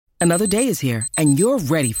Another day is here, and you're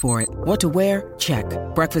ready for it. What to wear? Check.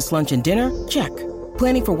 Breakfast, lunch, and dinner? Check.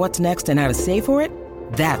 Planning for what's next and how to save for it?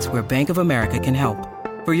 That's where Bank of America can help.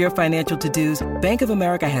 For your financial to-dos, Bank of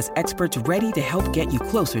America has experts ready to help get you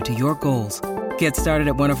closer to your goals. Get started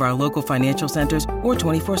at one of our local financial centers or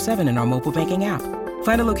 24/7 in our mobile banking app.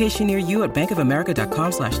 Find a location near you at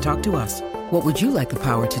bankofamerica.com/talktous. What would you like the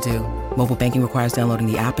power to do? Mobile banking requires downloading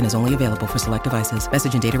the app and is only available for select devices.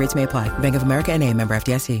 Message and data rates may apply. Bank of America N.A., member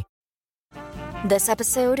FDIC. This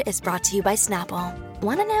episode is brought to you by Snapple.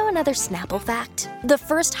 Want to know another Snapple fact? The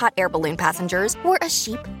first hot air balloon passengers were a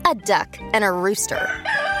sheep, a duck, and a rooster.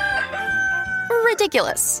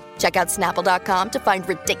 Ridiculous. Check out Snapple.com to find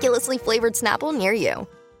ridiculously flavored Snapple near you.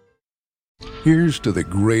 Here's to the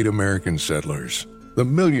great American settlers, the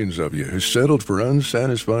millions of you who settled for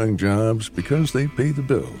unsatisfying jobs because they pay the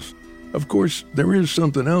bills. Of course, there is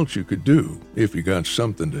something else you could do if you got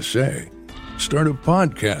something to say. Start a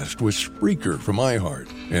podcast with Spreaker from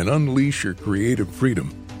iHeart and unleash your creative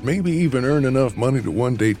freedom. Maybe even earn enough money to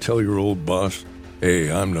one day tell your old boss,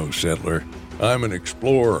 "Hey, I'm no settler. I'm an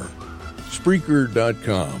explorer."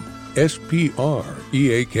 Spreaker.com. Spreaker.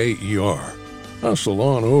 Hustle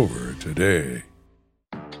on over today.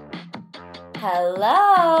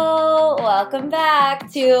 Hello! Welcome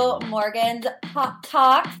back to Morgan's Pop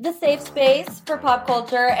Talk, the safe space for pop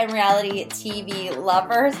culture and reality TV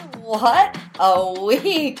lovers. What a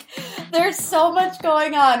week! There's so much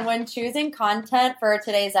going on. When choosing content for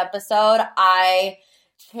today's episode, I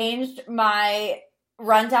changed my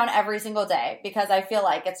rundown every single day because I feel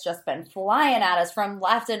like it's just been flying at us from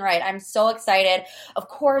left and right. I'm so excited. Of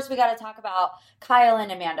course, we got to talk about Kyle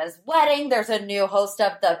and Amanda's wedding. There's a new host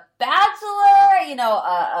of The Bachelor,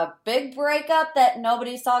 a big breakup that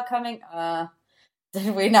nobody saw coming.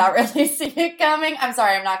 Did we not really see it coming? I'm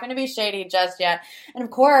sorry, I'm not going to be shady just yet. And of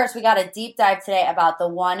course, we got a deep dive today about the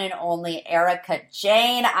one and only Erika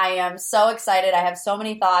Jayne. I am so excited. I have so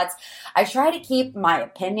many thoughts. I try to keep my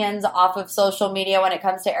opinions off of social media when it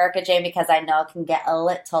comes to Erika Jayne because I know it can get a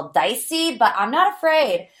little dicey, but I'm not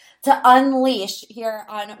afraid to unleash here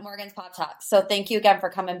on Morgan's Pop Talk. So thank you again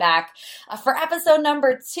for coming back for episode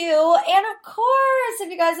number 2. And of course,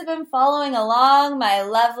 if you guys have been following along, my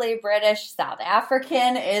lovely British South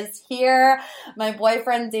African is here. My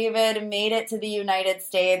boyfriend David made it to the United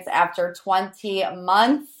States after 20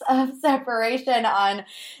 months of separation on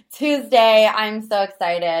Tuesday. I'm so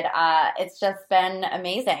excited. It's just been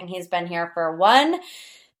amazing. He's been here for one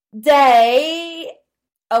day.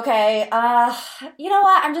 Okay, you know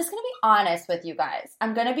what? I'm just going to be honest with you guys.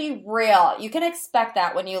 I'm going to be real. You can expect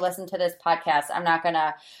that when you listen to this podcast. I'm not going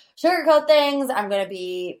to sugarcoat things. I'm going to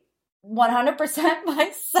be 100%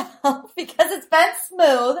 myself because it's been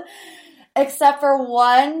smooth, except for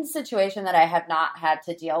one situation that I have not had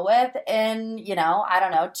to deal with in,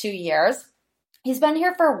 2 years. He's been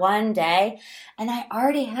here for one day, and I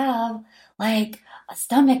already have, a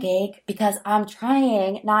stomach ache because I'm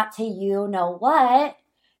trying not to what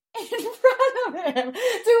in front of him.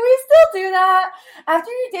 Do we still do that?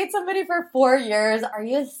 After you date somebody for 4 years, are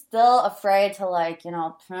you still afraid to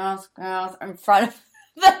pass gas in front of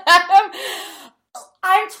them?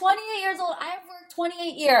 I'm 28 years old. I have worked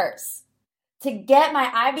 28 years to get my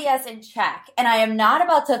IBS in check, and I am not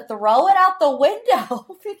about to throw it out the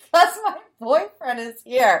window because my boyfriend is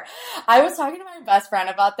here. I was talking to my best friend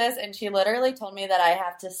about this, and she literally told me that I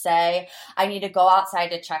have to say I need to go outside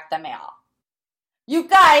to check the mail. You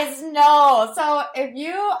guys know. So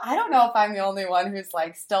I don't know if I'm the only one who's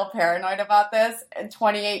still paranoid about this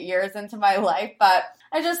 28 years into my life, but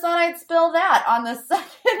I just thought I'd spill that on the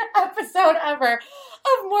second episode ever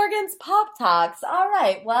of Morgan's Pop Talks. All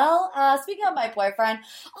right. Well, speaking of my boyfriend,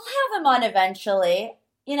 I'll have him on eventually.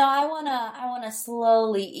 I want to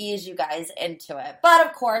slowly ease you guys into it. But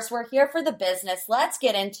of course, we're here for the business. Let's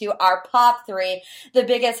get into our Pop 3, the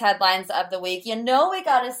biggest headlines of the week. We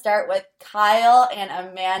got to start with Kyle and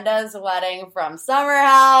Amanda's wedding from Summer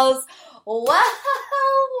House. Well.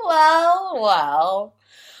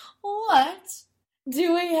 What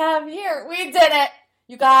do we have here? We did it.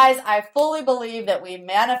 You guys, I fully believe that we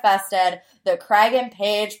manifested the Craig and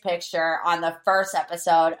Paige picture on the first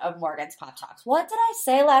episode of Morgan's Pop Talks. What did I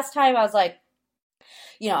say last time? I was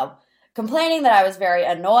complaining that I was very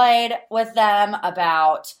annoyed with them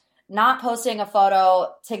about not posting a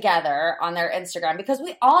photo together on their Instagram because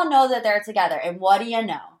we all know that they're together. And what do you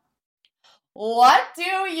know? What do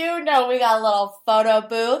you know? We got a little photo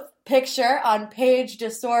booth picture on Paige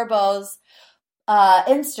DeSorbo's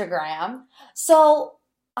Instagram. So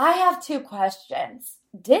I have 2 questions.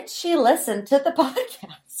 Did she listen to the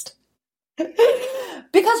podcast?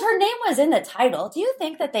 Because her name was in the title. Do you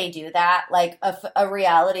think that they do that? Like a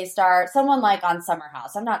reality star, someone like on Summer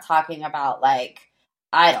House. I'm not talking about like,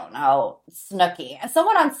 I don't know, Snooki.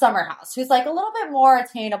 Someone on Summer House who's like a little bit more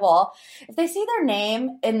attainable. If they see their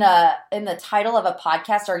name in the title of a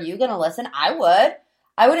podcast, are you going to listen? I would.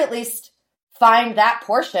 I would at least find that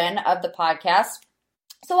portion of the podcast.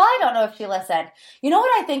 So I don't know if she listened. You know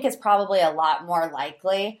what I think is probably a lot more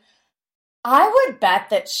likely? I would bet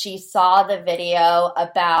that she saw the video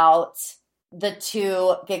about the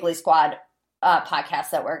two Giggly Squad podcasts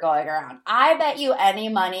that were going around. I bet you any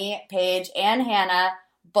money, Paige and Hannah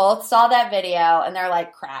both saw that video and they're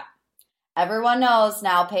like, crap. Everyone knows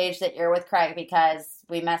now, Paige, that you're with Craig because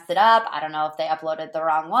we messed it up. I don't know if they uploaded the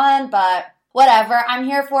wrong one, but whatever. I'm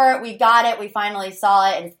here for it. We got it. We finally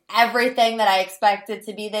saw it. It's everything that I expected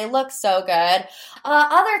to be. They look so good.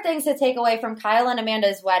 Other things to take away from Kyle and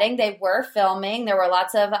Amanda's wedding. They were filming. There were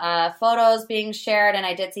lots of photos being shared, and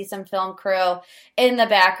I did see some film crew in the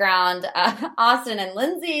background. Austin and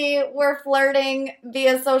Lindsay were flirting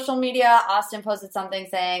via social media. Austin posted something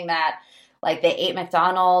saying that like they ate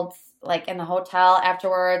McDonald's like in the hotel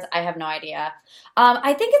afterwards. I have no idea.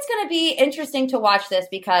 I think it's going to be interesting to watch this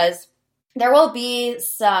because there will be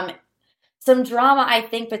some drama, I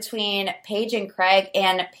think, between Paige and Craig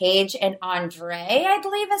and Paige and Andre, I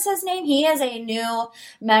believe is his name. He is a new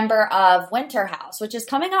member of Winter House, which is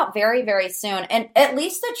coming out very, very soon. And at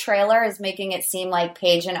least the trailer is making it seem like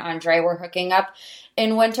Paige and Andre were hooking up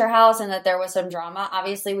in Winter House and that there was some drama.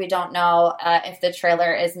 Obviously, we don't know if the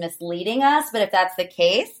trailer is misleading us, but if that's the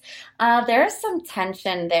case, there's some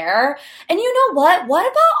tension there. And you know what? What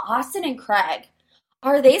about Austin and Craig?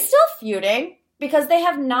 Are they still feuding? Because they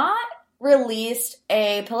have not released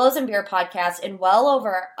a Pillows and Beer podcast in well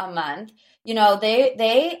over a month. You know,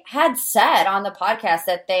 they had said on the podcast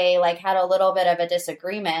that they like had a little bit of a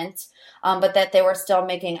disagreement, but that they were still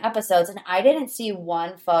making episodes. And I didn't see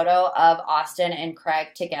one photo of Austin and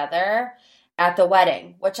Craig together at the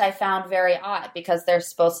wedding, which I found very odd because they're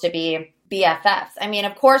supposed to be BFFs. I mean,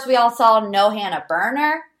 of course, we all saw no Hannah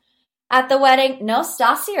Burner at the wedding. No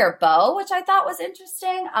Stassi or Bo, which I thought was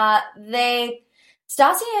interesting.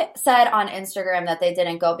 Stassi said on Instagram that they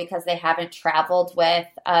didn't go because they haven't traveled with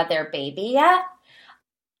their baby yet.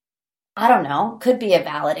 I don't know. Could be a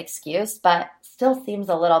valid excuse, but still seems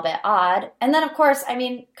a little bit odd. And then, of course, I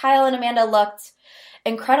mean, Kyle and Amanda looked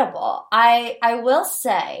incredible. I will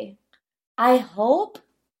say, I hope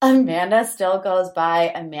Amanda still goes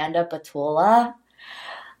by Amanda Batula.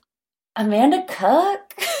 Amanda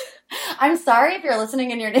Cook? I'm sorry if you're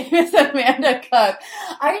listening and your name is Amanda Cook.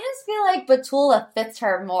 I just feel like Batula fits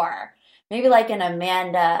her more. Maybe like an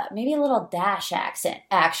Amanda, maybe a little dash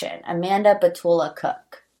action. Amanda Batula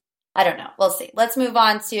Cook. I don't know. We'll see. Let's move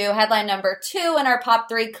on to headline number 2 in our Pop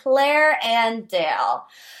 3. Claire and Dale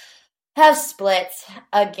have split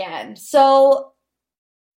again. So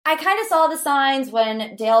I kind of saw the signs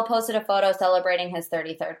when Dale posted a photo celebrating his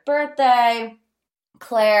 33rd birthday.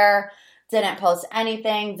 Claire didn't post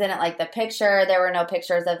anything, didn't like the picture. There were no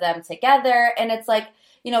pictures of them together. And it's like,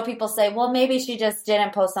 you know, people say, well, maybe she just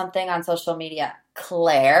didn't post something on social media.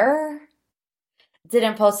 Claire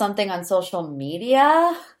didn't post something on social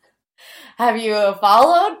media? Have you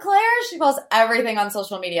followed Claire? She posts everything on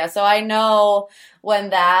social media. So I know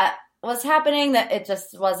when that was happening that it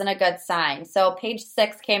just wasn't a good sign. So Page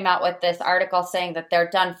 6 came out with this article saying that they're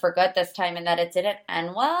done for good this time and that it didn't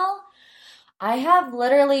end well. I have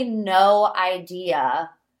literally no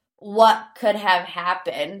idea what could have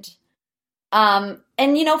happened. And,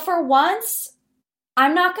 you know, for once,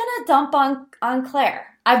 I'm not going to dump on Claire.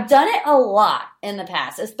 I've done it a lot in the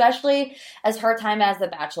past, especially as her time as the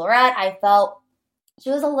Bachelorette. I felt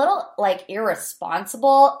she was a little, like,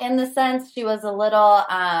 irresponsible in the sense. She was a little,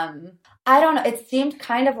 I don't know, it seemed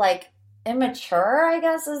kind of like immature, I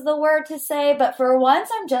guess is the word to say. But for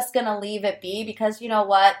once, I'm just going to leave it be because you know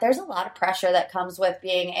what? There's a lot of pressure that comes with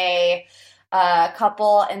being a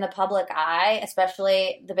couple in the public eye,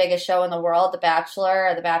 especially the biggest show in the world, The Bachelor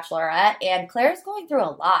or The Bachelorette. And Claire's going through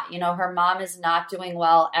a lot. You know, her mom is not doing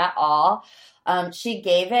well at all. She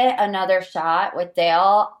gave it another shot with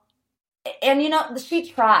Dale. And, you know, she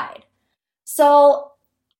tried. So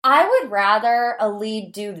I would rather a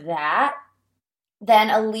lead do that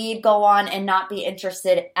than a lead go on and not be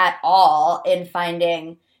interested at all in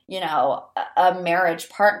finding, you know, a marriage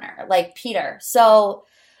partner like Peter. So,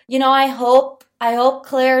 you know, I hope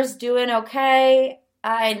Claire's doing okay.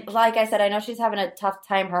 Like I said, I know she's having a tough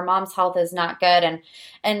time. Her mom's health is not good.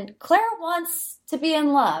 And Claire wants to be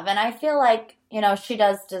in love. And I feel like, you know, she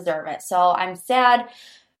does deserve it. So I'm sad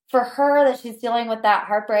for her that she's dealing with that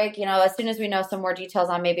heartbreak. As soon as we know some more details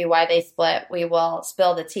on maybe why they split, we will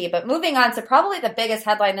spill the tea. But moving on to probably the biggest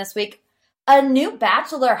headline this week, a new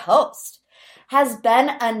Bachelor host has been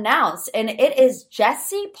announced, and it is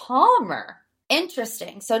Jesse Palmer.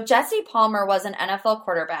 Interesting. So Jesse Palmer was an NFL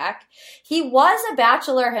quarterback. He was a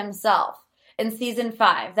Bachelor himself in season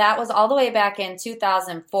 5. That was all the way back in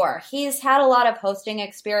 2004. He's had a lot of hosting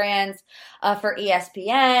experience for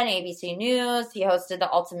ESPN, ABC News. He hosted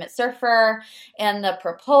The Ultimate Surfer and The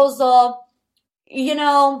Proposal.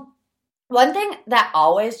 One thing that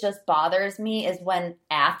always just bothers me is when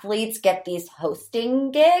athletes get these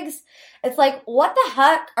hosting gigs. It's like, what the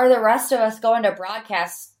heck are the rest of us going to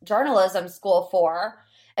broadcast journalism school for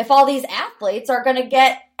if all these athletes are going to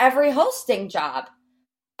get every hosting job?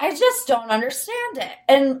 I just don't understand it.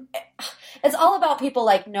 And it's all about people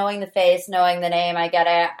like knowing the face, knowing the name. I get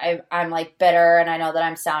it. I'm like bitter and I know that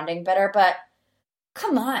I'm sounding bitter, but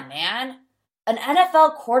come on, man. An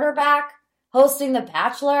NFL quarterback hosting The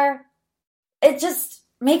Bachelor? It just,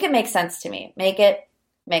 make it make sense to me. Make it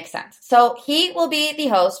make sense. So he will be the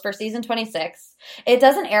host for season 26. It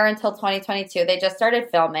doesn't air until 2022. They just started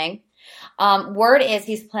filming. Word is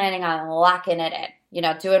he's planning on locking it in.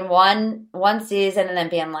 Doing one season and then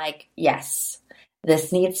being like, yes,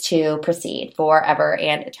 this needs to proceed forever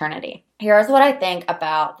and eternity. Here's what I think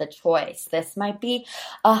about the choice. This might be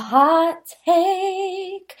a hot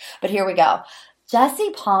take, but here we go.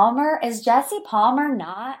 Jesse Palmer, is Jesse Palmer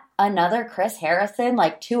not another Chris Harrison,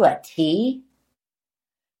 like to a T?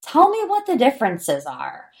 Tell me what the differences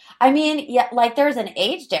are. I mean, yeah, like there's an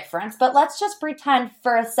age difference, but let's just pretend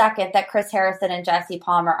for a second that Chris Harrison and Jesse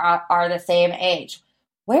Palmer are the same age.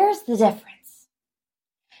 Where's the difference?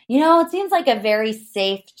 It seems like a very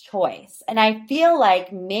safe choice. And I feel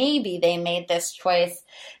like maybe they made this choice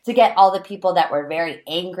to get all the people that were very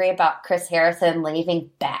angry about Chris Harrison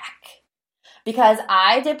leaving back. Because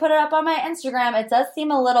I did put it up on my Instagram. It does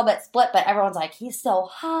seem a little bit split, but everyone's like, he's so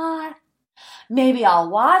hot. Maybe I'll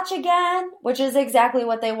watch again, which is exactly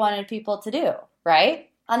what they wanted people to do, right?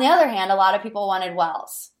 On the other hand, a lot of people wanted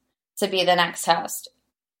Wells to be the next host.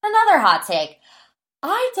 Another hot take.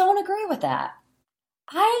 I don't agree with that.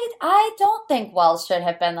 I don't think Wells should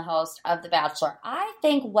have been the host of The Bachelor. I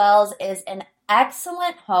think Wells is an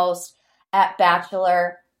excellent host at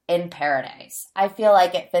Bachelor in Paradise. I feel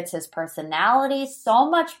like it fits his personality so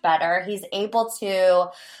much better. He's able to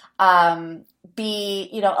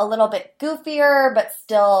be, a little bit goofier, but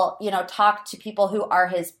still, talk to people who are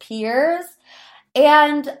his peers.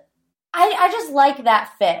 And I just like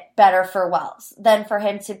that fit better for Wells than for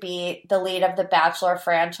him to be the lead of the Bachelor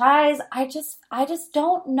franchise. I just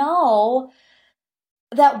don't know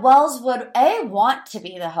that Wells would want to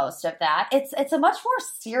be the host of that. It's a much more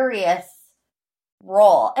serious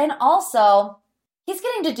role. And also, he's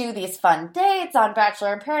getting to do these fun dates on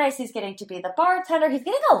Bachelor in Paradise. He's getting to be the bartender. He's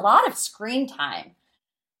getting a lot of screen time.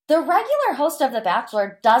 The regular host of The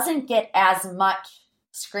Bachelor doesn't get as much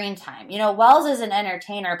screen time. Wells is an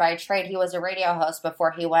entertainer by trade. He was a radio host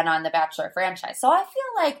before he went on the Bachelor franchise. So I feel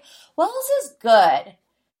like Wells is good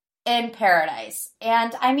in Paradise.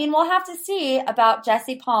 And I mean, we'll have to see about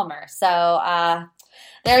Jesse Palmer. So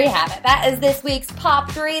there you have it. That is this week's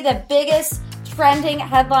Pop 3, the biggest trending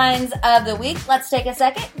headlines of the week. Let's take a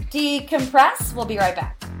second, decompress. We'll be right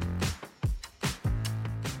back.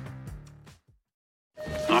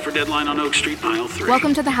 Offer deadline on Oak Street, aisle 3.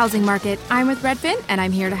 Welcome to the housing market. I'm with Redfin, and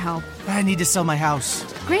I'm here to help. I need to sell my house.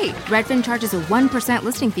 Great. Redfin charges a 1%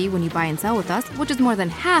 listing fee when you buy and sell with us, which is more than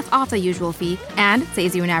half off the usual fee and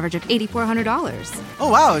saves you an average of $8,400. Oh,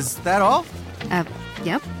 wow. Is that all?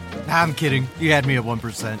 Yep. I'm kidding. You had me at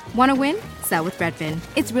 1%. Want to win? Sell with Redfin.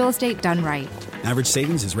 It's real estate done right. Average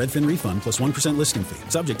savings is Redfin refund plus 1% listing fee.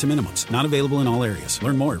 Subject to minimums. Not available in all areas.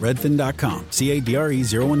 Learn more at redfin.com. CADRE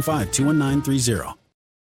 015-21930.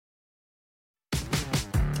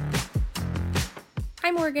 Hi,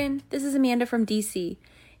 Morgan. This is Amanda from DC.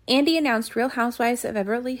 Andy announced Real Housewives of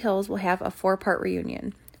Beverly Hills will have a 4-part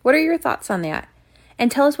reunion. What are your thoughts on that?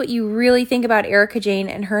 And tell us what you really think about Erika Jayne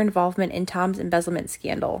and her involvement in Tom's embezzlement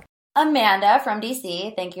scandal. Amanda from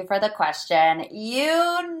DC, thank you for the question.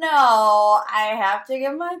 I have to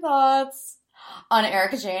give my thoughts on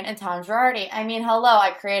Erika Jayne and Tom Girardi. I mean, hello,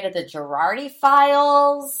 I created the Girardi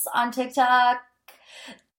Files on TikTok.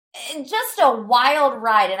 Just a wild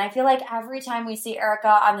ride. And I feel like every time we see Erika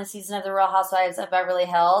on the season of The Real Housewives of Beverly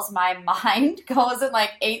Hills, my mind goes in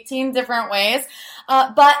like 18 different ways.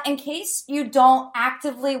 But in case you don't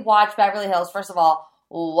actively watch Beverly Hills, first of all,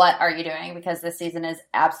 what are you doing? Because this season is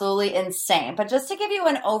absolutely insane. But just to give you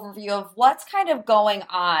an overview of what's kind of going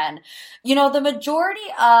on, the majority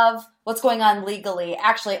of what's going on legally,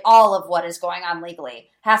 actually all of what is going on legally,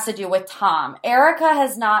 has to do with Tom. Erika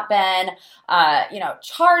has not been,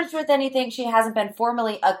 charged with anything. She hasn't been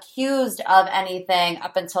formally accused of anything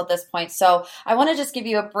up until this point. So I want to just give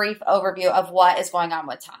you a brief overview of what is going on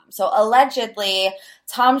with Tom. So allegedly,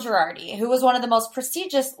 Tom Girardi, who was one of the most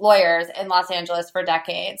prestigious lawyers in Los Angeles for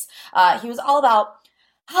decades, he was all about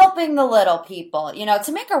helping the little people.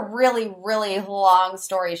 To make a really, really long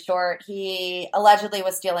story short, he allegedly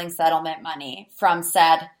was stealing settlement money from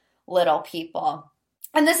said little people.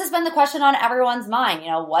 And this has been the question on everyone's mind.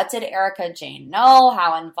 What did Erika Jayne know?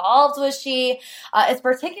 How involved was she? It's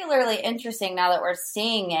particularly interesting now that we're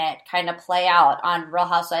seeing it kind of play out on Real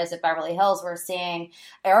Housewives of Beverly Hills. We're seeing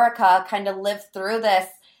Erika kind of live through this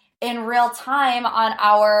in real time on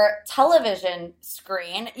our television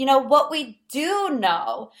screen. What we do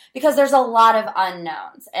know, because there's a lot of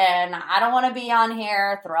unknowns, and I don't want to be on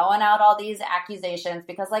here throwing out all these accusations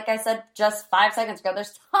because, like I said just 5 seconds ago,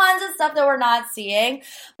 there's tons of stuff that we're not seeing.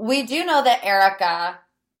 We do know that Erika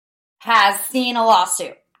has seen a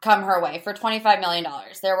lawsuit come her way for $25 million.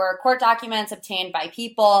 There were court documents obtained by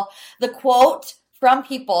People. The quote from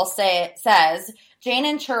People says, Jayne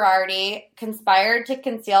and Girardi conspired to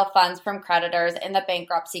conceal funds from creditors in the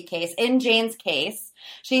bankruptcy case. In Jayne's case,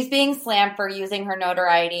 she's being slammed for using her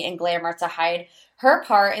notoriety and glamour to hide her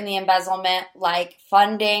part in the embezzlement, like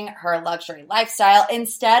funding her luxury lifestyle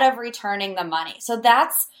instead of returning the money. So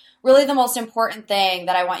that's really the most important thing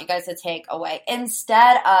that I want you guys to take away,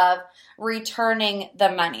 instead of returning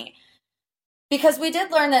the money. Because we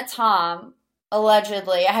did learn that Tom,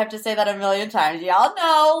 allegedly, I have to say that a million times, y'all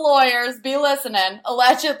know, lawyers, be listening,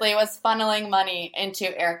 allegedly was funneling money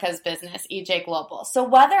into Erika's business, EJ Global. So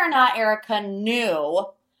whether or not Erika knew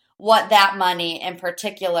what that money in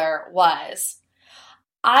particular was,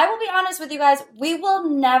 I will be honest with you guys, we will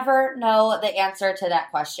never know the answer to that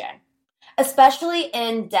question, especially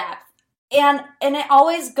in depth. And it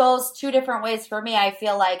always goes two different ways for me. I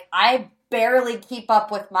feel like I barely keep up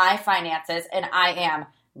with my finances, and I am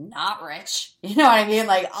not rich. You know what I mean?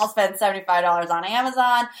 Like, I'll spend $75 on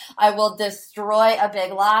Amazon. I will destroy a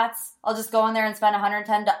Big Lots. I'll just go in there and spend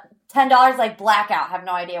 $110 like blackout. Have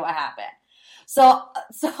no idea what happened. So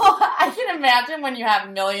I can imagine when you have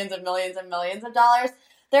millions and millions and millions of dollars,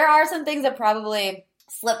 there are some things that probably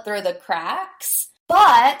slip through the cracks.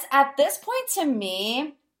 But at this point, to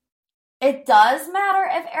me, it does matter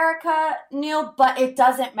if Erika knew, but it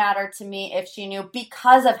doesn't matter to me if she knew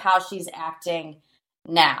because of how she's acting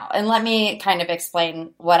now. And let me kind of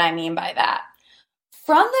explain what I mean by that.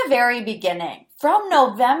 From the very beginning, from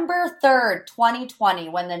November 3rd, 2020,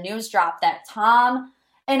 when the news dropped that Tom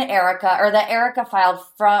and Erika, or that Erika filed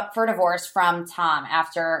for divorce from Tom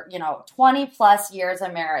after, 20 plus years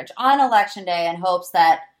of marriage on Election Day in hopes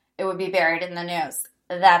that it would be buried in the news.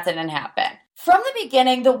 That didn't happen. From the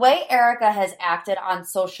beginning, the way Erika has acted on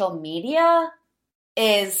social media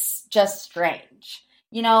is just strange.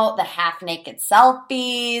 The half-naked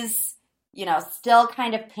selfies, still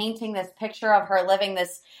kind of painting this picture of her living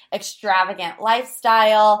this extravagant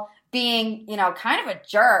lifestyle, being, kind of a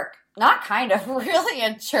jerk, not kind of, really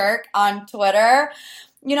a jerk on Twitter.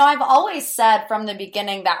 I've always said from the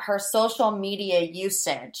beginning that her social media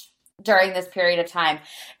usage during this period of time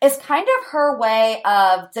is kind of her way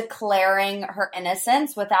of declaring her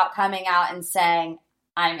innocence without coming out and saying,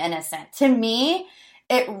 I'm innocent. To me,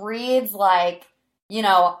 it reads like,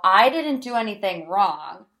 I didn't do anything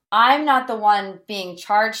wrong. I'm not the one being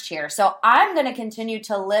charged here. So I'm going to continue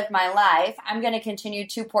to live my life. I'm going to continue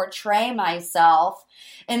to portray myself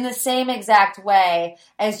in the same exact way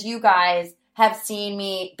as you guys have seen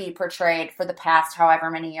me be portrayed for the past however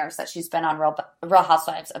many years that she's been on Real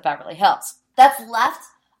Housewives of Beverly Hills. That's left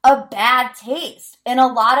a bad taste in a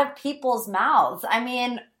lot of people's mouths. I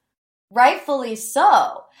mean, rightfully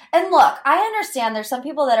so. And look, I understand there's some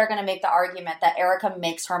people that are going to make the argument that Erika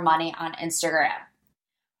makes her money on Instagram.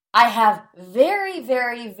 I have very,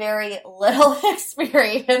 very, very little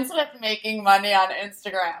experience with making money on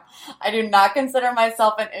Instagram. I do not consider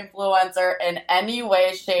myself an influencer in any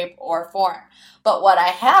way, shape, or form. But what I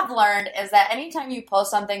have learned is that anytime you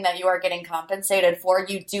post something that you are getting compensated for,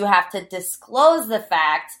 you do have to disclose the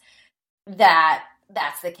fact that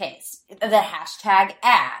that's the case. The hashtag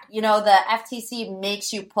ad. The FTC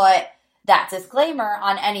makes you put that disclaimer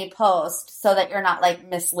on any post so that you're not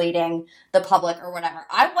misleading the public or whatever.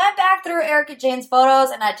 I went back through Erika Jayne's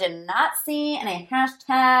photos and I did not see any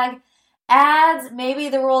hashtag ads. Maybe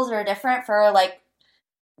the rules are different for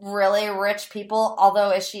really rich people.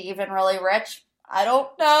 Although, is she even really rich? I don't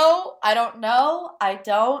know. I don't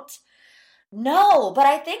know. But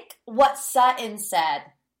I think what Sutton said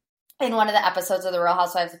in one of the episodes of The Real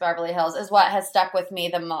Housewives of Beverly Hills is what has stuck with me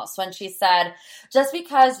the most, when she said, just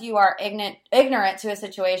because you are ignorant to a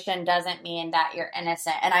situation doesn't mean that you're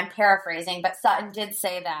innocent. And I'm paraphrasing, but Sutton did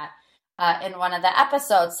say that in one of the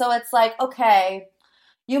episodes. So it's like, okay,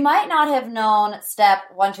 you might not have known step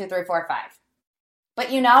 1, 2, 3, 4, 5,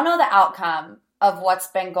 but you now know the outcome of what's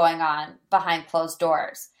been going on behind closed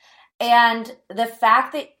doors. And the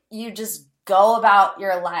fact that you just go about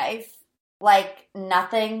your life like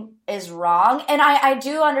nothing is wrong. And I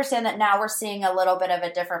do understand that now we're seeing a little bit of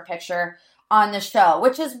a different picture on the show,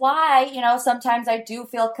 which is why, you know, sometimes I do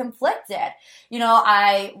feel conflicted. You know,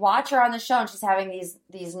 I watch her on the show and she's having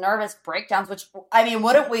these nervous breakdowns, which, I mean,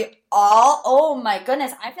 wouldn't we all? Oh my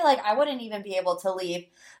goodness. I feel like I wouldn't even be able to leave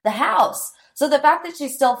the house. So the fact that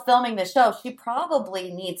she's still filming the show, she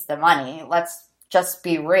probably needs the money. Let's just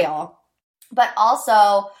be real. But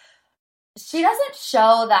also, she doesn't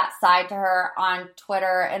show that side to her on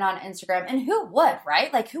Twitter and on Instagram. And who would,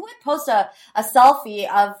 right? Like, who would post a selfie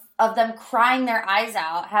of them crying their eyes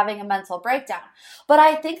out, having a mental breakdown? But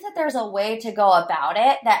I think that there's a way to go about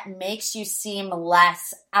it that makes you seem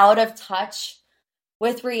less out of touch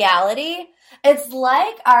with reality. It's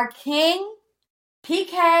like our king,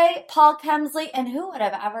 PK, Paul Kemsley, and who would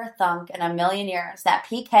have ever thunk in a million years that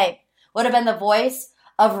PK would have been the voice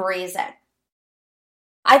of reason?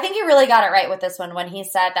 I think he really got it right with this one when he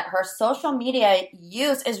said that her social media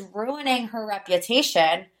use is ruining her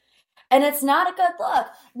reputation, and it's not a good look.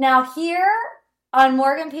 Now, here on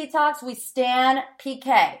Morgan P. Talks, we stan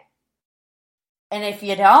PK. And if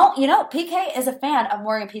you don't, you know, PK is a fan of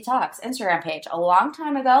Morgan P. Talks Instagram page a long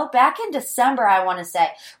time ago, back in December, I want to say.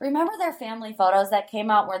 Remember their family photos that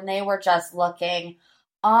came out when they were just looking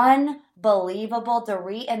unbelievable?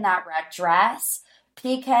 Dorit in that red dress,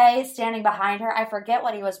 PK standing behind her. I forget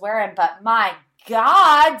what he was wearing, but my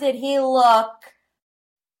God, did he look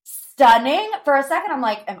stunning? For a second, I'm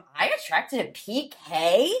like, am I attracted to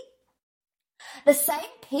PK? The same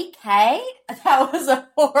PK? That was a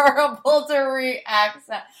horrible Dorit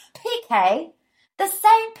accent. PK, the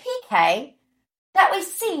same PK that we've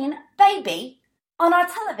seen, baby, on our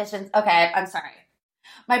televisions. Okay, I'm sorry.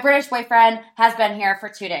 My British boyfriend has been here for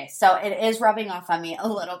 2 days, so it is rubbing off on me a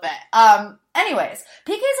little bit. Anyways,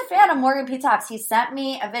 PK is a fan of Morgan P. Talks. He sent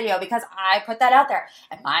me a video because I put that out there.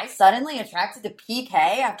 Am I suddenly attracted to PK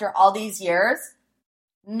after all these years?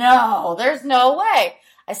 No, there's no way.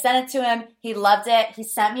 I sent it to him. He loved it. He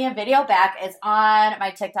sent me a video back. It's on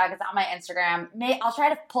my TikTok. It's on my Instagram. I'll try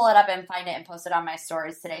to pull it up and find it and post it on my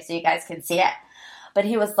stories today so you guys can see it. But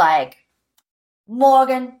he was like,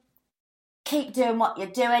 Morgan, keep doing what you're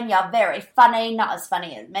doing. You're very funny. Not as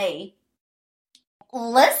funny as me.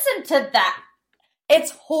 Listen to that.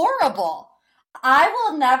 It's horrible. I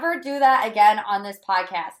will never do that again on this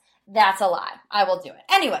podcast. That's a lie. I will do it.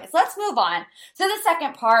 Anyways, let's move on to the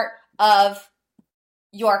second part of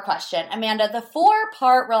your question. Amanda, the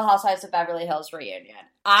 4-part Real Housewives of Beverly Hills reunion.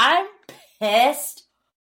 I'm pissed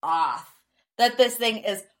off that this thing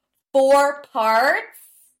is 4 parts.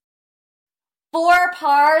 4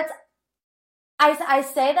 parts. I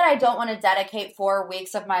say that I don't want to dedicate 4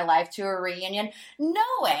 weeks of my life to a reunion,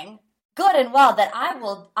 knowing good and well that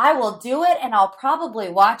I will do it, and I'll probably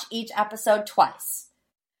watch each episode twice.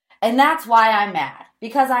 And that's why I'm mad,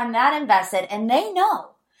 because I'm that invested, and they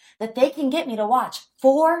know that they can get me to watch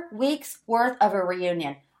 4 weeks worth of a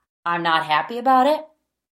reunion. I'm not happy about it.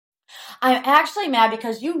 I'm actually mad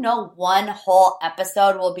because you know one whole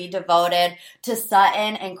episode will be devoted to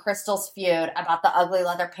Sutton and Crystal's feud about the ugly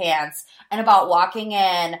leather pants and about walking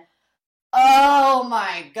in. Oh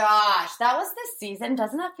my gosh, that was this season.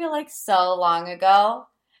 Doesn't that feel like so long ago?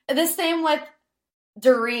 The same with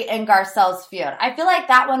Dorit and Garcelle's feud. I feel like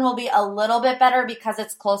that one will be a little bit better because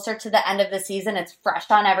it's closer to the end of the season. It's fresh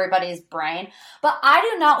on everybody's brain. But I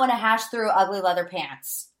do not want to hash through ugly leather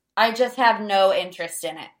pants. I just have no interest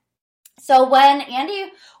in it. So when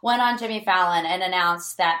Andy went on Jimmy Fallon and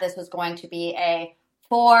announced that this was going to be a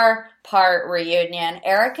 4-part reunion,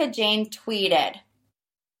 Erika Jayne tweeted.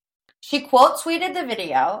 She quote tweeted the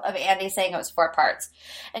video of Andy saying it was 4 parts.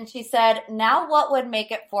 And she said, now what would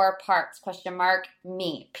make it 4 parts? ?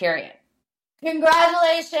 Me, period.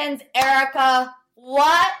 Congratulations, Erika.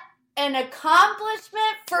 What an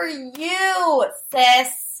accomplishment for you,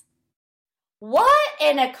 sis. What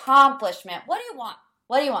an accomplishment. What do you want?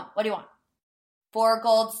 What do you want? What do you want? 4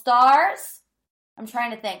 gold stars? I'm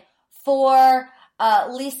trying to think. 4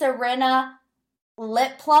 Lisa Rinna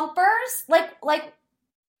lip plumpers? Like,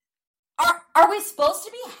 are we supposed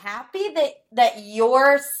to be happy that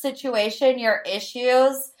your situation, your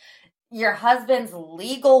issues, your husband's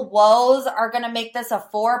legal woes are going to make this a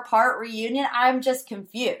 4-part reunion. I'm just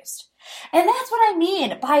confused. And that's what I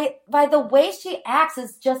mean by the way she acts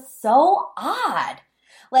is just so odd.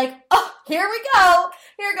 Like, oh, here we go.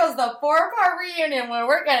 Here goes the 4-part reunion where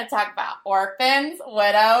we're going to talk about orphans,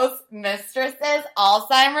 widows, mistresses,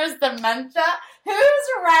 Alzheimer's, dementia. Who's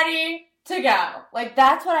ready to go? Like,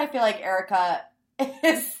 that's what I feel like Erica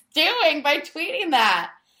is doing by tweeting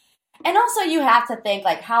that. And also you have to think,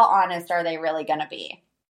 like, how honest are they really going to be?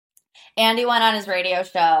 Andy went on his radio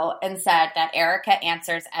show and said that Erica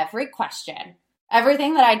answers every question,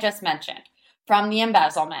 everything that I just mentioned, from the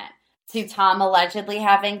embezzlement to Tom allegedly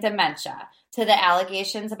having dementia to the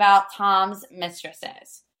allegations about Tom's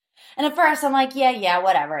mistresses. And at first I'm like, yeah,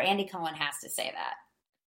 whatever. Andy Cohen has to say that.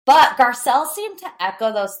 But Garcelle seemed to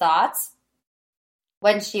echo those thoughts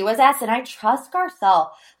when she was asked, and I trust Garcelle,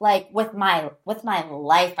 like with my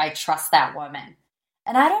life, I trust that woman.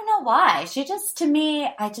 And I don't know why. She just, to me,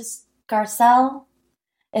 Garcelle,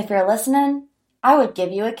 if you're listening, I would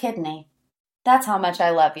give you a kidney. That's how much I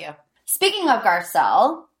love you. Speaking of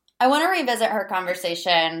Garcelle, I want to revisit her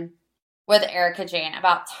conversation with Erika Jayne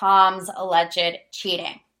about Tom's alleged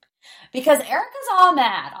cheating. Because Erica's all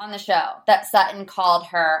mad on the show that Sutton called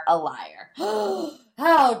her a liar.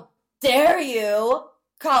 How dare you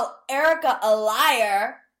call Erica a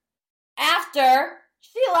liar after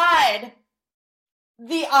she lied?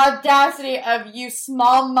 The audacity of you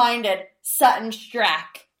small-minded Sutton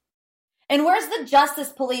Stracke. And where's the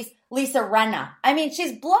Justice Police Lisa Rinna? I mean,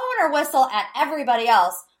 she's blowing her whistle at everybody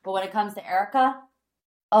else, but when it comes to Erica,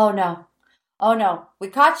 oh no. We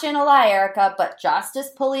caught you in a lie, Erica, but Justice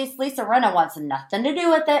Police Lisa Rinna wants nothing to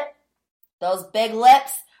do with it. Those big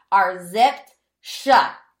lips are zipped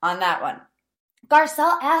shut on that one.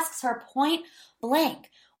 Garcelle asks her point blank,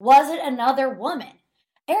 was it another woman?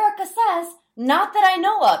 Erica says, not that I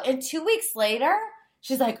know of. And 2 weeks later,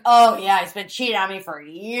 she's like, oh yeah, he's been cheating on me for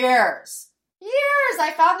years.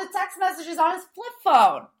 I found the text messages on his flip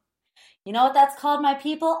phone. You know what that's called, my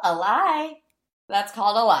people? A lie. That's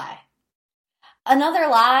called a lie. Another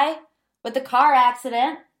lie with the car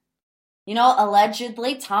accident. You know,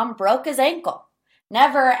 allegedly Tom broke his ankle.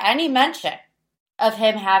 Never any mention of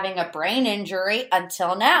him having a brain injury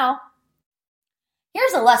until now.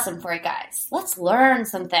 Here's a lesson for you guys. Let's learn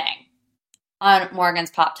something on Morgan's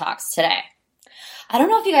Pop Talks today. I don't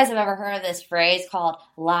know if you guys have ever heard of this phrase called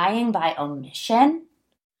lying by omission,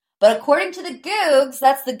 but according to the Googs,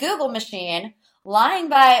 that's the Google machine, lying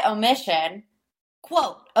by omission,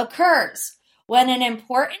 quote, occurs when an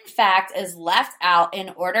important fact is left out in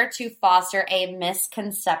order to foster a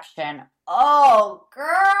misconception. Oh,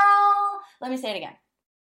 girl. Let me say it again.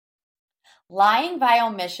 Lying by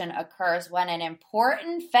omission occurs when an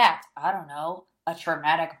important fact, I don't know, a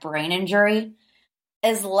traumatic brain injury,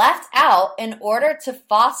 is left out in order to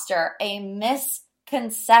foster a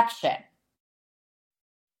misconception.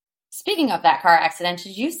 Speaking of that car accident,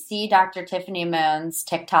 did you see Dr. Tiffany Moon's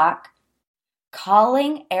TikTok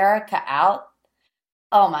calling Erica out?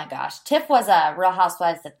 Oh my gosh. Tiff was a Real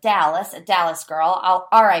Housewives of Dallas, a Dallas girl.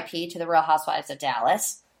 RIP to the Real Housewives of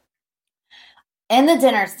Dallas. In the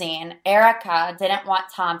dinner scene, Erica didn't want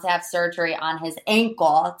Tom to have surgery on his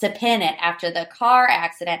ankle to pin it after the car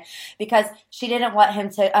accident because she didn't want him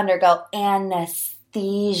to undergo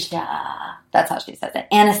anesthesia. That's how she says it.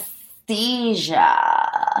 Anesthesia.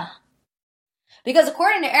 Because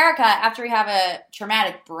according to Erica, after you have a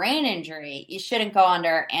traumatic brain injury, you shouldn't go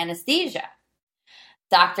under anesthesia.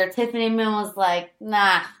 Dr. Tiffany Moon was like,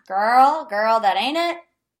 nah, girl, that ain't it.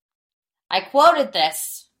 I quoted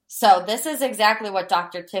this. So this is exactly what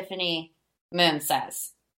Dr. Tiffany Moon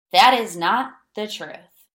says. That is not the truth.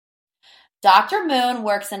 Dr. Moon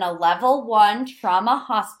works in a level 1 trauma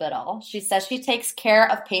hospital. She says she takes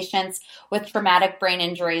care of patients with traumatic brain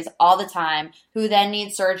injuries all the time who then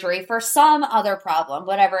need surgery for some other problem,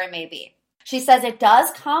 whatever it may be. She says it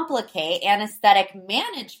does complicate anesthetic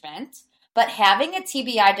management, but having a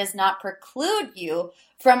TBI does not preclude you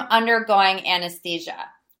from undergoing anesthesia.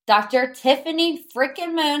 Dr. Tiffany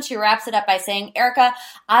freaking Moon, she wraps it up by saying, Erica,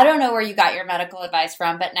 I don't know where you got your medical advice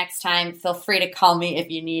from, but next time feel free to call me if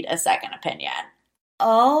you need a second opinion.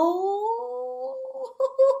 Oh,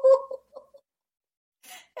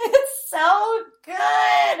 it's so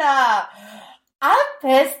good. I'm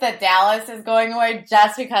pissed that Dallas is going away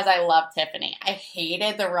just because I love Tiffany. I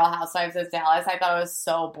hated the Real Housewives of Dallas. I thought it was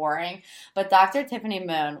so boring. But Dr. Tiffany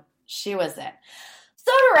Moon, she was it.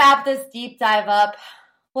 So to wrap this deep dive up,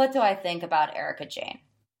 what do I think about Erika Jayne?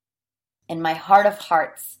 In my heart of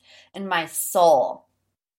hearts, in my soul,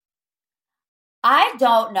 I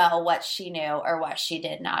don't know what she knew or what she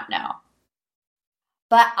did not know.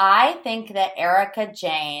 But I think that Erika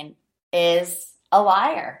Jayne is a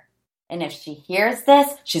liar. And if she hears this,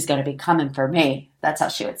 she's going to be coming for me. That's how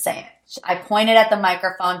she would say it. I pointed at the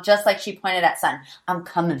microphone just like she pointed at Sun. I'm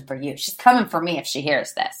coming for you. She's coming for me if she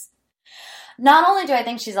hears this. Not only do I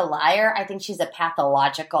think she's a liar, I think she's a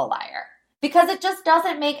pathological liar. Because it just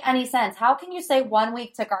doesn't make any sense. How can you say 1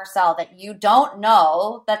 week to Garcelle that you don't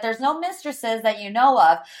know, that there's no mistresses that you know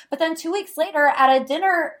of, but then 2 weeks later at a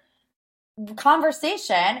dinner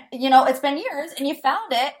conversation, it's been years, and you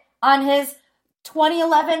found it on his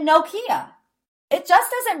 2011 Nokia. It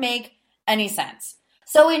just doesn't make any sense.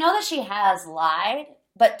 So we know that she has lied,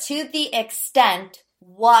 but to the extent,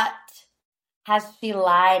 what has she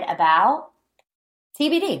lied about?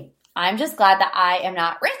 TBD. I'm just glad that I am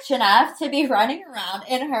not rich enough to be running around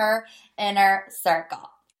in her inner circle.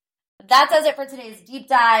 That does it for today's deep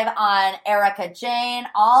dive on Erika Jayne.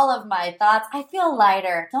 All of my thoughts. I feel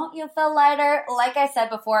lighter. Don't you feel lighter? Like I said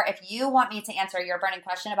before, if you want me to answer your burning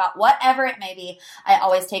question about whatever it may be, I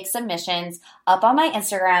always take submissions up on my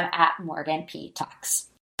Instagram at Morgan P Talks.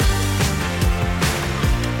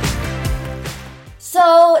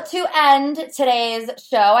 So to end today's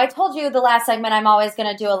show, I told you the last segment I'm always going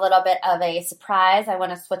to do a little bit of a surprise. I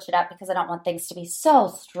want to switch it up because I don't want things to be so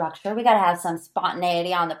structured. We got to have some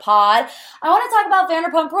spontaneity on the pod. I want to talk about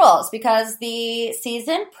Vanderpump Rules because the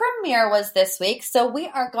season premiere was this week. So we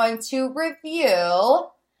are going to review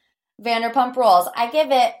Vanderpump Rules. I give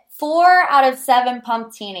it 4 out of 7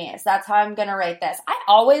 pumptinis. That's how I'm going to rate this. I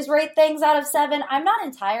always rate things out of 7. I'm not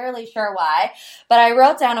entirely sure why, but I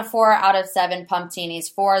wrote down a 4 out of 7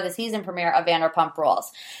 pumptinis for the season premiere of Vanderpump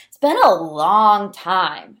Rules. It's been a long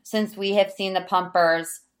time since we have seen the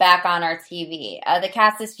Pumpers back on our TV. The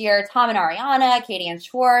cast this year, Tom and Ariana, Katie and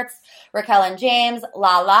Schwartz, Raquel and James,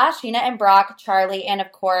 Lala, Sheena and Brock, Charlie, and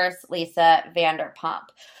of course, Lisa Vanderpump.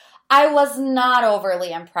 I was not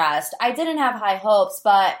overly impressed. I didn't have high hopes,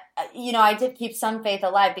 but, I did keep some faith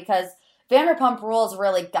alive because Vanderpump Rules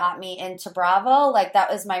really got me into Bravo. Like, that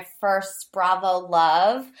was my first Bravo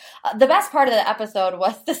love. The best part of the episode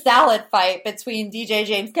was the salad fight between DJ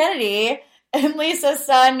James Kennedy and Lisa's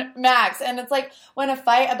son, Max. And it's like, when a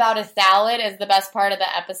fight about a salad is the best part of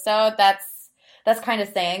the episode, that's kind of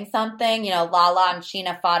saying something. Lala and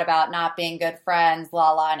Sheena fought about not being good friends.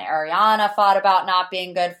 Lala and Ariana fought about not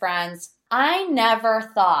being good friends. I never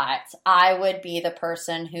thought I would be the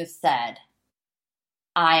person who said,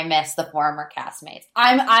 I miss the former castmates.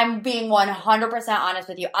 I'm being 100% honest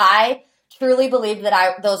with you. I truly believed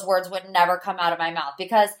that those words would never come out of my mouth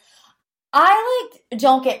because I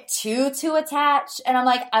don't get too attached. And I'm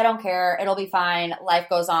like, I don't care. It'll be fine. Life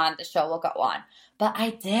goes on. The show will go on. But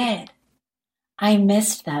I did. I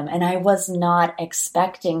missed them, and I was not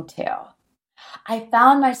expecting to. I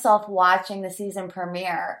found myself watching the season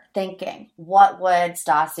premiere thinking, what would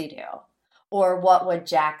Stassi do? Or what would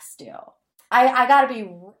Jax do? I'll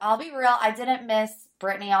be real, I didn't miss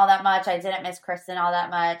Brittany all that much. I didn't miss Kristen all that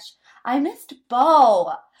much. I missed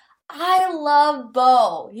Beau. I love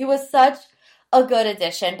Beau. He was such a good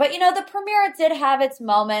addition. But, the premiere did have its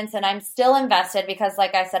moments, and I'm still invested because,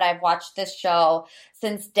 like I said, I've watched this show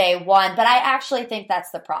since day one. But I actually think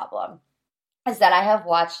that's the problem, is that I have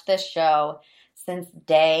watched this show since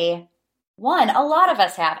day one. A lot of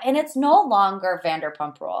us have. And it's no longer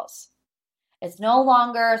Vanderpump Rules. It's no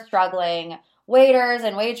longer struggling waiters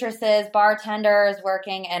and waitresses, bartenders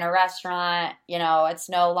working in a restaurant. It's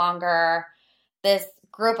no longer this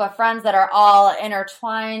group of friends that are all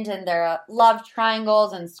intertwined in their love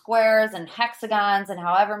triangles and squares and hexagons and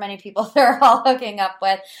however many people they're all hooking up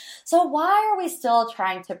with. So why are we still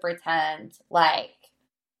trying to pretend like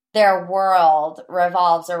their world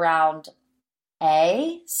revolves around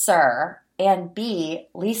A, Sir, and B,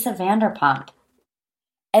 Lisa Vanderpump?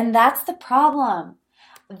 And that's the problem.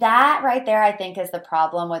 That right there, I think, is the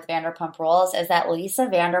problem with Vanderpump Rules, is that Lisa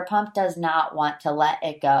Vanderpump does not want to let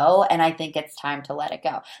it go, and I think it's time to let it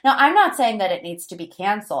go. Now, I'm not saying that it needs to be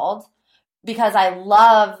canceled, because I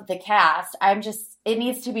love the cast. It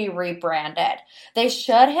needs to be rebranded. They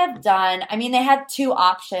should have done, they had 2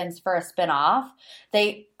 options for a spinoff.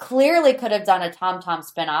 They clearly could have done a Tom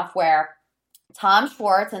spinoff where Tom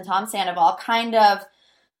Schwartz and Tom Sandoval kind of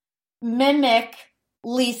mimic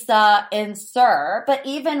Lisa and Sir, but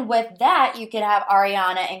even with that, you could have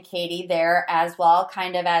Ariana and Katie there as well,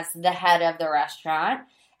 kind of as the head of the restaurant,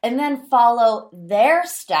 and then follow their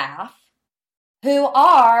staff who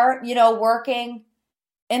are, working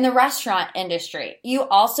in the restaurant industry. You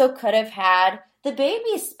also could have had the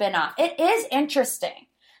baby spinoff. It is interesting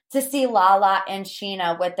to see Lala and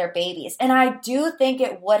Sheena with their babies, and I do think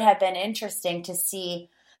it would have been interesting to see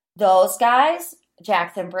those guys,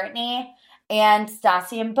 Jax and Brittany, and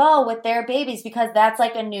Stassi and Beau with their babies because that's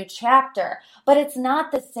like a new chapter. But it's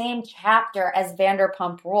not the same chapter as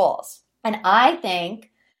Vanderpump Rules. And I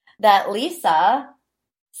think that Lisa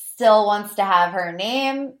still wants to have her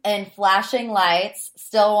name in flashing lights,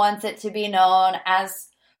 still wants it to be known as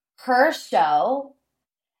her show.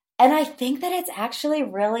 And I think that it's actually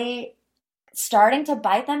really starting to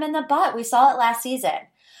bite them in the butt. We saw it last season.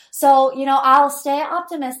 So, I'll stay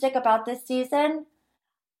optimistic about this season.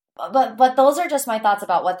 But those are just my thoughts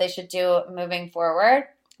about what they should do moving forward.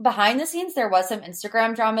 Behind the scenes, there was some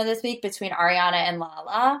Instagram drama this week between Ariana and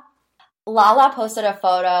Lala. Lala posted a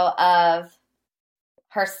photo of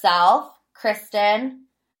herself, Kristen,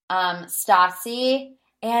 Stassi,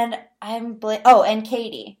 and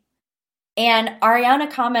Katie. And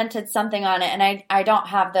Ariana commented something on it, and I don't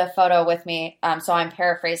have the photo with me, so I'm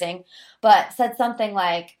paraphrasing, but said something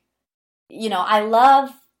like, I love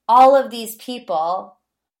all of these people,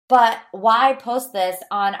 but why post this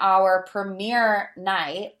on our premiere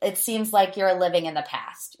night? It seems like you're living in the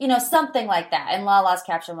past. Something like that. And Lala's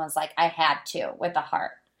caption was like, I had to, with a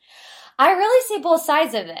heart. I really see both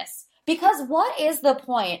sides of this. Because what is the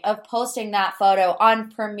point of posting that photo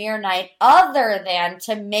on premiere night other than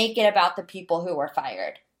to make it about the people who were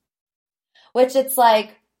fired? Which it's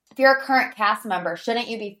like, if you're a current cast member, shouldn't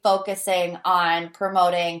you be focusing on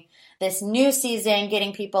promoting this new season,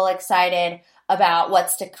 getting people excited about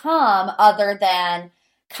what's to come other than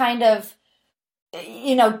kind of,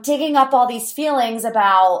 digging up all these feelings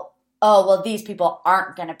about, oh, well, these people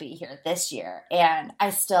aren't going to be here this year, and I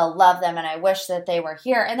still love them, and I wish that they were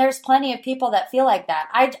here. And there's plenty of people that feel like that.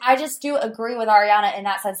 I just do agree with Ariana in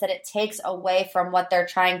that sense that it takes away from what they're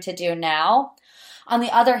trying to do now. On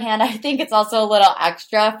the other hand, I think it's also a little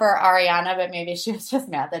extra for Ariana, but maybe she was just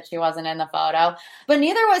mad that she wasn't in the photo. But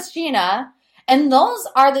neither was Scheana. And those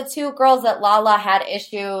are the two girls that Lala had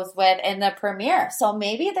issues with in the premiere. So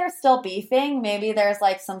maybe they're still beefing. Maybe there's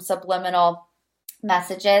like some subliminal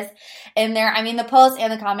messages in there. I mean, the post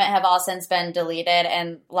and the comment have all since been deleted,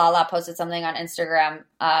 and Lala posted something on Instagram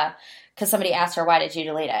because somebody asked her, why did you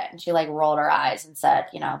delete it? And she like rolled her eyes and said,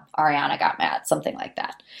 Ariana got mad, something like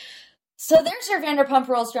that. So there's your Vanderpump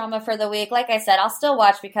Rules drama for the week. Like I said, I'll still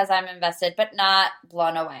watch because I'm invested, but not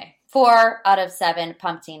blown away. 4 out of 7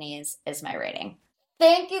 Pumptinis is my rating.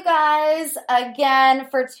 Thank you guys again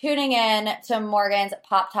for tuning in to Morgan's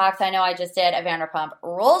Pop Talks. I know I just did a Vanderpump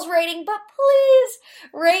Rules rating, but please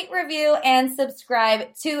rate, review, and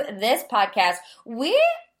subscribe to this podcast. We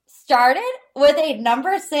started with a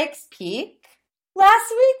number 6 peak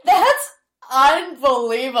last week. That's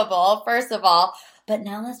unbelievable, first of all. But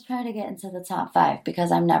now let's try to get into the top 5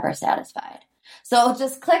 because I'm never satisfied. So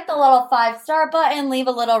just click the little 5-star button, leave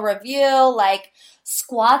a little review, like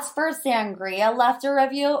Squats for Sangria left a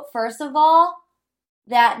review. First of all,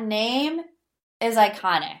 that name is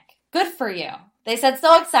iconic. Good for you. They said,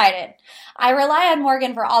 so excited. I rely on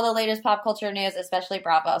Morgan for all the latest pop culture news, especially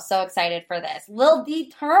Bravo. So excited for this. Lil D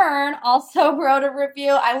Turn also wrote a review.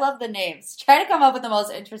 I love the names. Try to come up with the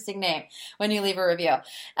most interesting name when you leave a review.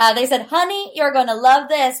 They said, honey, you're going to love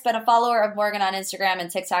this. Been a follower of Morgan on Instagram and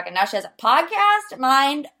TikTok, and now she has a podcast.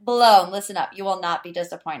 Mind blown. Listen up. You will not be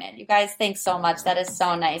disappointed. You guys, thanks so much. That is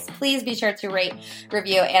so nice. Please be sure to rate,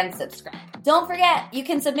 review, and subscribe. Don't forget, you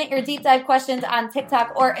can submit your deep dive questions on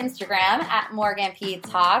TikTok or Instagram at Morgan P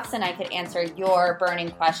Talks, and I could answer your burning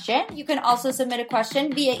question. You can also submit a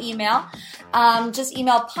question via email. Just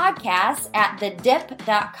email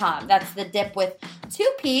podcast@thedip.com. That's The Dip with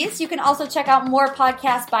 2 P's. You can also check out more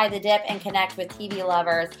podcasts by The Dip and connect with TV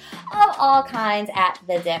lovers of all kinds at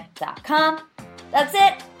thedip.com. That's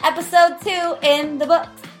it. Episode 2 in the books.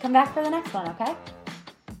 Come back for the next one, okay?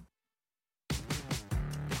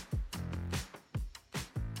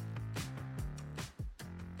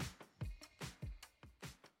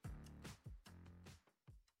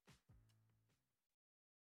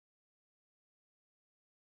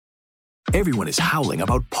 Everyone is howling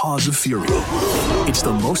about Paws of Fury. It's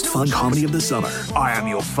the most fun comedy of the summer. I am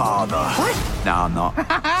your father. What? No, I'm not.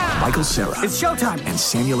 Michael Cera. It's showtime. And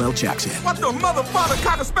Samuel L. Jackson. What the mother, father,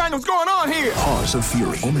 cocker spaniel's going on here? Paws of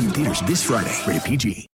Fury. Only in theaters this Friday. Rated PG.